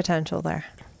a lot of potential there.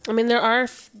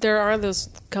 There are those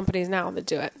companies now that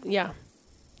do it. Yeah.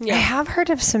 Yeah. I have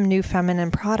heard of some new feminine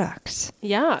products.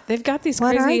 Yeah, they've got these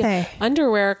What crazy are they?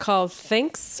 underwear called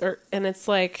Thinks, and it's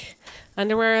like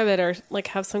underwear that are like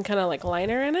have some kind of like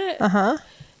liner in it. Uh-huh.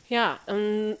 Yeah,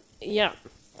 yeah.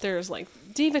 There's like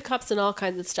diva cups and all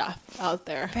kinds of stuff out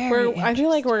there. Very I feel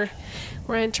like we're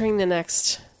entering the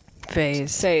next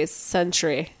phase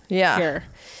century. Yeah. Here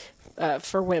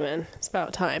for women. It's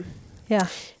about time. Yeah.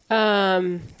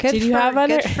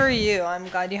 Good for you. I'm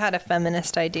glad you had a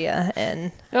feminist idea,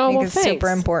 and I think it's super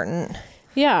important.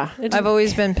 Yeah. I've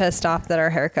always been pissed off that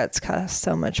our haircuts cost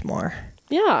so much more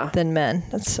than men.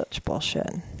 That's such bullshit.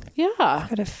 Yeah.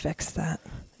 Gotta fix that.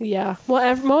 Yeah.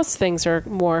 Well, most things are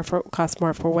cost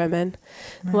more for women.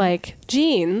 Right. Like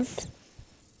jeans.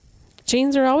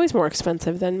 Jeans are always more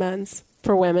expensive than men's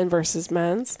for women versus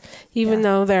men's, even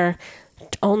though they're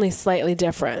only slightly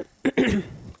different.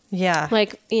 Yeah.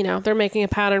 Like, they're making a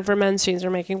pattern for men's jeans.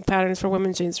 They're making patterns for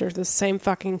women's jeans. They're the same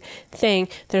fucking thing.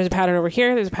 There's a pattern over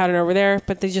here. There's a pattern over there.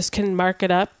 But they just can mark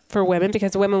it up for women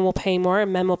because women will pay more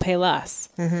and men will pay less.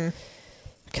 Mm-hmm.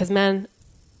 Because men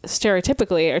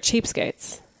stereotypically are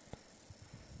cheapskates.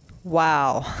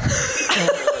 Wow.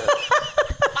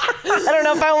 I don't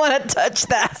know if I want to touch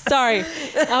that. Sorry.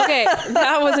 Okay,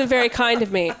 that wasn't very kind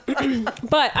of me.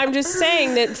 But I'm just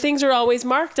saying that things are always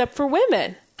marked up for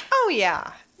women. Oh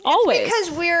yeah. Always. It's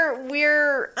because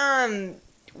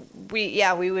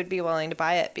we would be willing to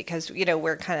buy it because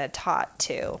we're kind of taught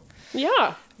to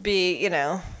be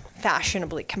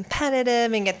fashionably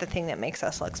competitive and get the thing that makes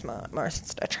us look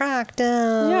most attractive.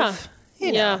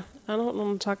 Yeah. I don't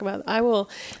want to talk about that. I will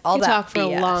talk for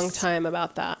a long time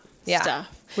about that stuff.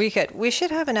 We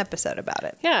should have an episode about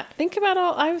it. Yeah.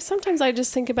 Sometimes I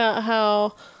just think about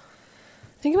all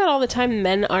the time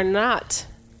men are not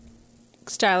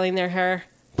styling their hair,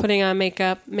 putting on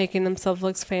makeup, making themselves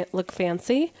look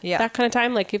fancy. Yeah. That kind of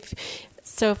time. Like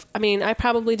I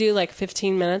probably do like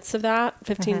 15 minutes of that,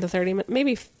 15 to 30 minutes,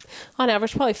 maybe on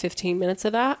average, probably 15 minutes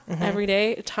of that every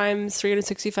day, times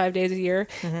 365 days a year.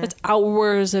 That's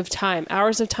hours of time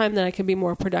that I could be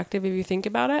more productive if you think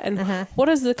about it. And what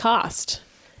is the cost?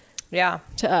 Yeah.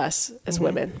 To us as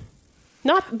women.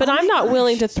 I'm not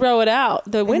willing to throw it out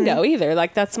the window either.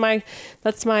 Like I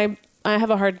have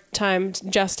a hard time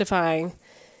justifying,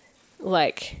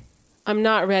 like, I'm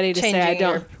not ready to say I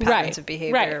don't. Patterns of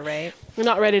behavior, right? I'm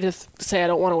not ready to say I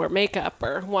don't want to wear makeup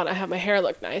or want to have my hair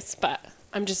look nice, but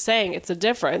I'm just saying it's a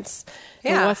difference.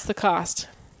 Yeah. And what's the cost?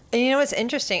 And you know what's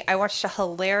interesting? I watched a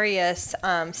hilarious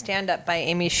stand-up by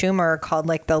Amy Schumer called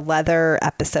like the Leather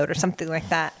episode or something like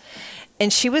that.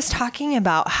 And she was talking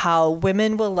about how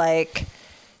women will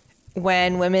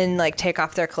when women take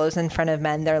off their clothes in front of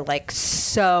men, they're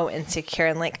so insecure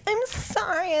and I'm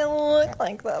sorry I look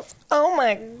like this. Oh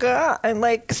my God. I'm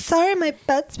sorry my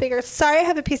butt's bigger. Sorry I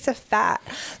have a piece of fat.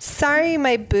 Sorry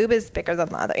my boob is bigger than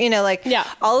the other.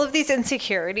 All of these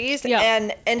insecurities. Yeah.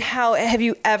 And how have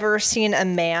you ever seen a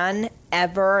man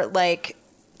ever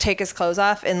take his clothes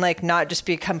off and not just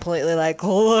be completely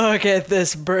look at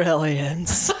this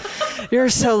brilliance. You're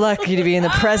so lucky to be in the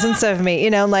presence of me,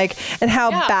 and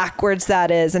how backwards that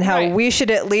is and how we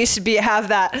should at least have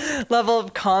that level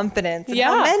of confidence. And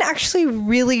how men actually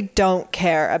really don't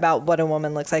care about what a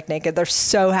woman looks like naked. They're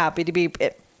so happy to be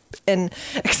and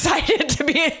excited to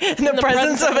be in the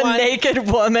presence of a naked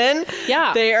woman.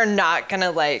 Yeah. They are not going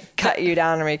to cut you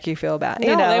down or make you feel bad.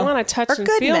 No, they want to touch and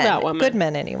feel that woman. Good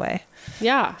men anyway.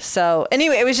 Yeah. So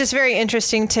anyway, it was just very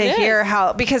interesting to hear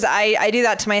how, because I do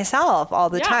that to myself all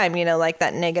the time,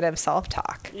 that negative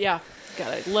self-talk. Yeah.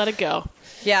 Gotta let it go.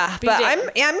 Yeah. But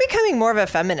I'm becoming more of a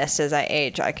feminist as I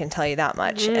age. I can tell you that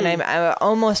much. And I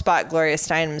almost bought Gloria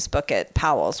Steinem's book at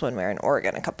Powell's when we were in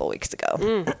Oregon a couple of weeks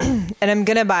ago. And I'm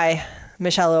going to buy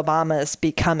Michelle Obama's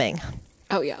Becoming.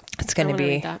 Oh yeah. It's going to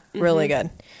be really good.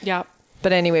 Yeah.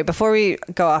 But anyway, before we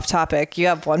go off topic, you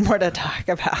have one more to talk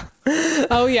about.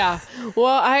 Oh, yeah. Well,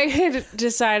 I had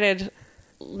decided,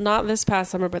 not this past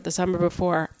summer, but the summer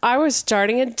before, I was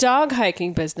starting a dog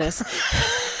hiking business.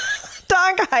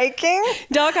 Dog hiking?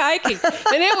 Dog hiking.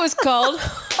 And it was called...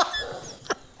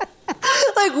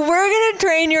 we're going to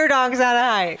train your dogs how to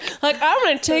hike. I'm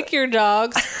going to take your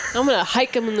dogs. I'm going to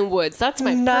hike them in the woods. That's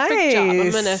my perfect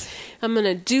job. I'm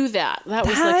gonna do that. That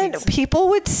was people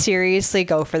would seriously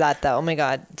go for that though. Oh my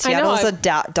God, Seattle's a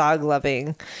dog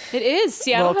loving. It is.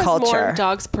 Seattle has more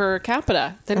dogs per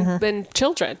capita than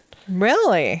children.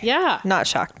 Really? Yeah. Not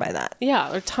shocked by that. Yeah,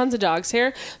 there are tons of dogs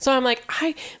here. So I'm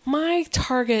my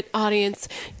target audience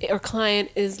or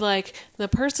client is the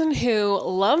person who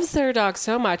loves their dog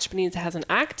so much but has an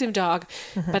active dog,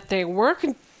 but they work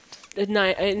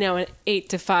an 8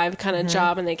 to 5 kind of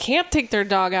job, and they can't take their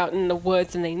dog out in the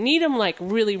woods, and they need them like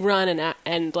really run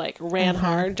and like ran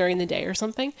hard during the day or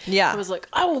something. Yeah. I was like,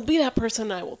 I will be that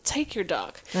person. I will take your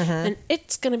dog, and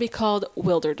it's gonna be called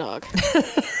Wilder Dog.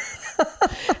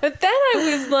 But then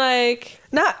I was like,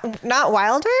 not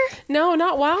Wilder? no,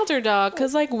 not Wilder Dog,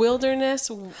 because like wilderness.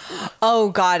 Oh,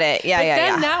 got it. Yeah, But yeah,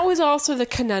 then yeah. that was also the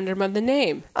conundrum of the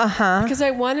name. Because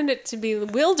I wanted it to be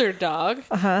Wilder Dog.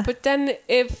 But then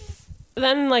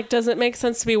does it make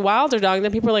sense to be Wilder Dog?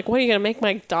 Then people are like, what, are you going to make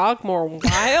my dog more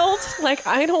wild? Like,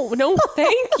 I don't know.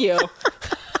 Thank you.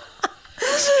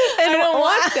 I don't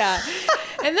want that.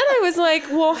 And then I was like,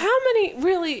 well, how many,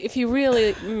 really, if you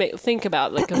really think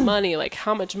about like money, like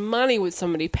how much money would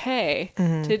somebody pay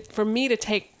for me to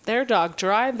take their dog,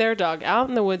 drive their dog out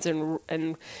in the woods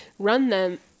and run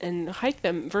them and hike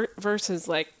them versus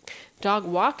like dog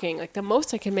walking? Like the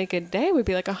most I can make a day would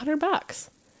be like $100.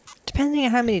 Depending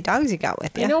on how many dogs you got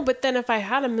with you. I know, but then if I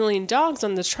had 1 million dogs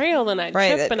on the trail, then I'd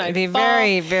trip and I'd be fall.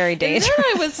 very, very dangerous. And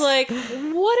then I was like,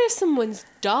 what if someone's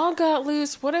dog got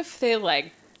loose? What if they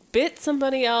like bit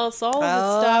somebody else? All of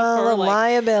this stuff, or like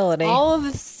liability. all of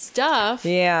this stuff.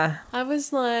 Yeah. I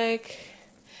was like,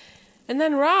 and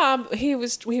then Rob, he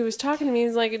was talking to me.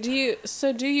 He's like, he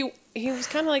was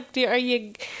kind of like,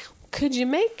 could you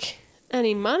make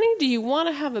any money? Do you want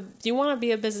to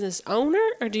be a business owner,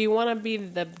 or do you want to be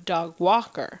the dog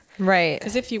walker? Right.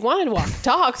 Because if you wanted to walk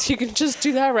dogs, you can just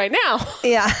do that right now.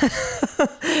 Yeah.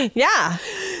 Yeah.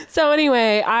 So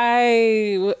anyway,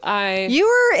 I You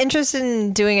were interested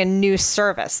in doing a new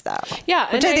service, though.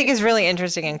 Yeah. Which I think is really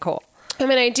interesting and cool. I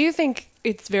mean, I do think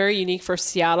it's very unique for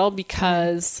Seattle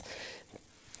because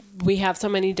we have so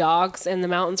many dogs and the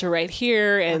mountains are right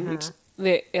here, and for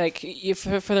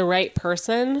the right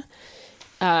person.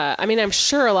 I mean, I'm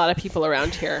sure a lot of people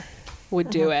around here would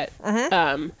do it.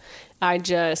 I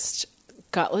just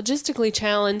got logistically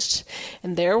challenged,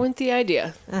 and there went the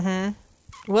idea.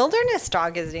 Wilderness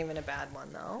dog isn't even a bad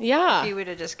one, though. Yeah. If you would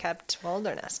have just kept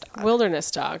wilderness dog. Wilderness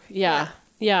dog. Yeah.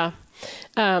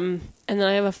 And then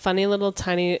I have a funny little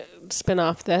tiny spin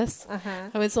off this.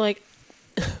 I was like,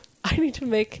 I need to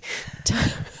make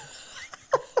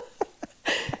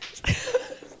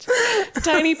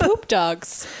tiny poop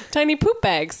dogs, tiny poop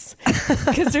bags,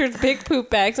 because there's big poop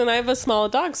bags, and I have a small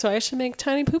dog, so I should make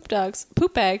tiny poop bags,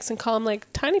 and call them like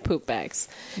tiny poop bags.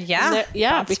 Yeah,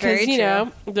 yeah, because you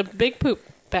know the big poop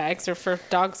bags are for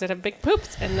dogs that have big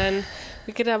poops, and then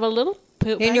we could have a little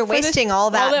poop. And you're wasting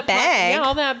all that bag. Yeah,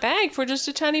 all that bag for just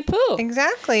a tiny poo.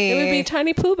 Exactly. It would be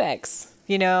tiny poo bags.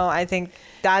 You know, I think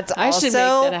that's I also, should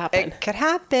make that happen. It could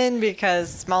happen because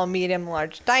small, medium,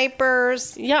 large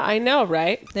diapers. Yeah, I know,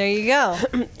 right? There you go.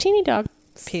 Teeny dog.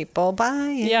 People buy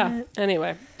it. Yeah.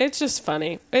 Anyway, it's just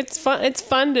funny. It's fun. It's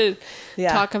fun to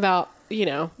talk about, you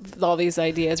know, all these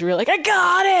ideas. We're like, I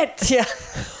got it. Yeah.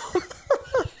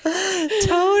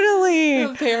 Totally.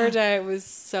 The pear diet was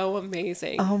so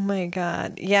amazing. Oh my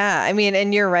God. Yeah. I mean,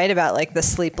 and you're right about like the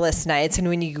sleepless nights, and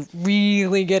when you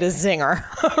really get a zinger,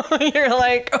 you're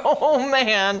like, oh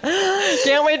man,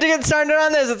 can't wait to get started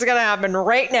on this. It's going to happen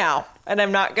right now. And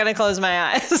I'm not going to close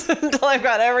my eyes until I've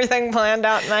got everything planned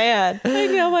out in my head. I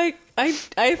know. Like, I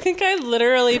think I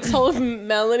literally told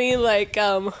Melanie, like,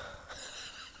 I'm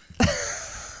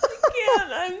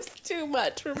too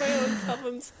much for my own self.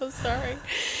 I'm so sorry.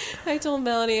 I told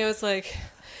Melanie, I was like,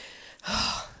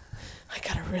 oh, I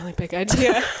got a really big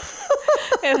idea.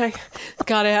 And I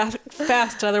got to act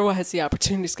fast. Otherwise, the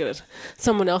opportunity's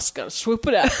someone else is going to swoop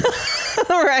it up.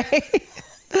 Right.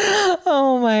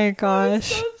 Oh my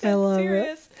gosh. I love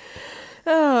it.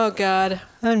 Oh God.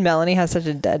 And Melanie has such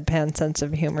a deadpan sense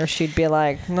of humor. She'd be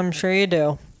like, I'm sure you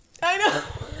do. I know.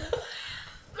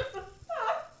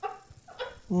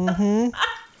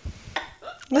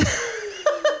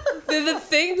 The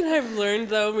thing that I've learned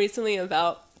though recently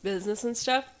about business and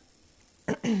stuff,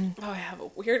 I have a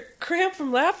weird cramp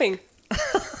from laughing.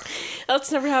 That's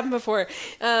never happened before.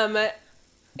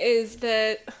 Is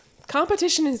that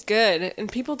competition is good,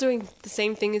 and people doing the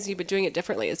same thing as you but doing it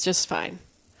differently is just fine.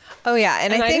 Oh yeah,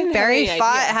 and I think Barry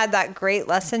Fott idea. had that great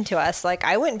lesson to us. Like,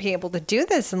 I wouldn't be able to do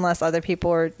this unless other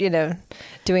people were, you know,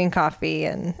 doing coffee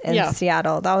in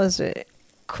Seattle. That was a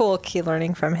cool key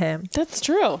learning from him. That's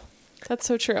true. That's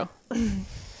so true.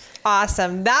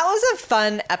 Awesome. That was a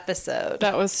fun episode.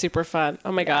 That was super fun.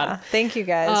 Oh my God. Thank you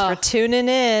guys for tuning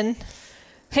in.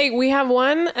 Hey, we have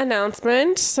one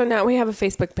announcement. So now we have a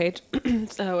Facebook page. So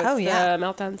it's the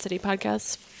Meltdown City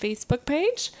Podcast Facebook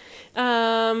page.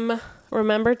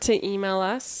 Remember to email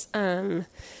us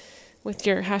with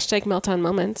your hashtag Meltdown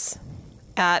Moments.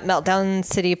 At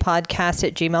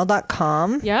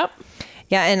meltdowncitypodcast@gmail.com. Yep.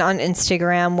 Yeah, and on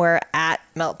Instagram, we're at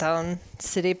Meltdown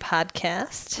City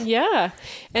Podcast. Yeah.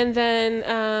 And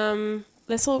then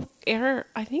this will air,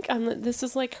 I think, this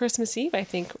is like Christmas Eve, I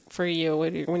think, for you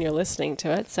when you're listening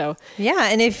to it. So yeah,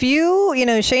 and if you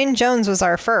Shane Jones was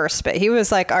our first, but he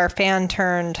was like our fan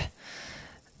turned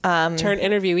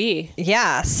interviewee.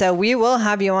 Yeah, so we will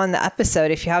have you on the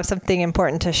episode if you have something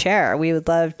important to share. We would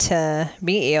love to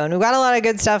meet you. And we've got a lot of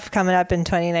good stuff coming up in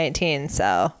 2019,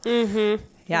 so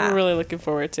yeah. We're really looking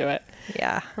forward to it.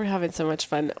 Yeah. We're having so much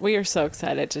fun. We are so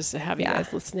excited just to have you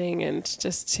guys listening and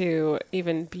just to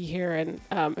even be here. And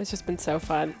it's just been so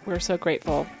fun. We're so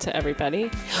grateful to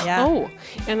everybody. Yeah. Oh,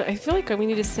 and I feel like we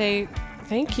need to say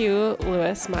thank you,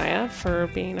 Louis Maya, for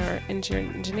being our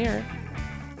engineer.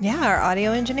 Yeah, our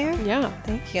audio engineer. Yeah.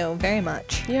 Thank you very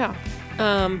much. Yeah.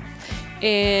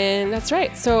 And that's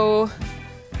right. So,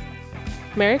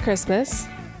 Merry Christmas.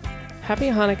 Happy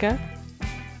Hanukkah.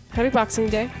 Happy Boxing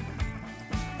Day.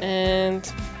 And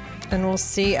we'll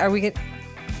see. Are we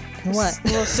what?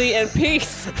 We'll see. And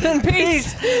peace. And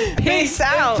peace. Peace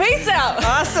out. Peace out.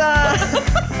 Awesome.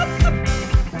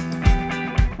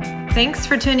 Thanks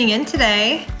for tuning in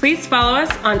today. Please follow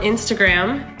us on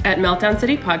Instagram at Meltdown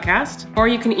City Podcast, or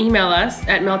you can email us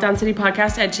at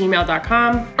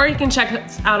meltdowncitypodcast@gmail.com, or you can check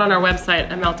us out on our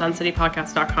website at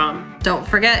meltdowncitypodcast.com. Don't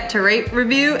forget to rate,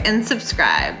 review, and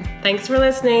subscribe. Thanks for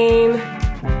listening.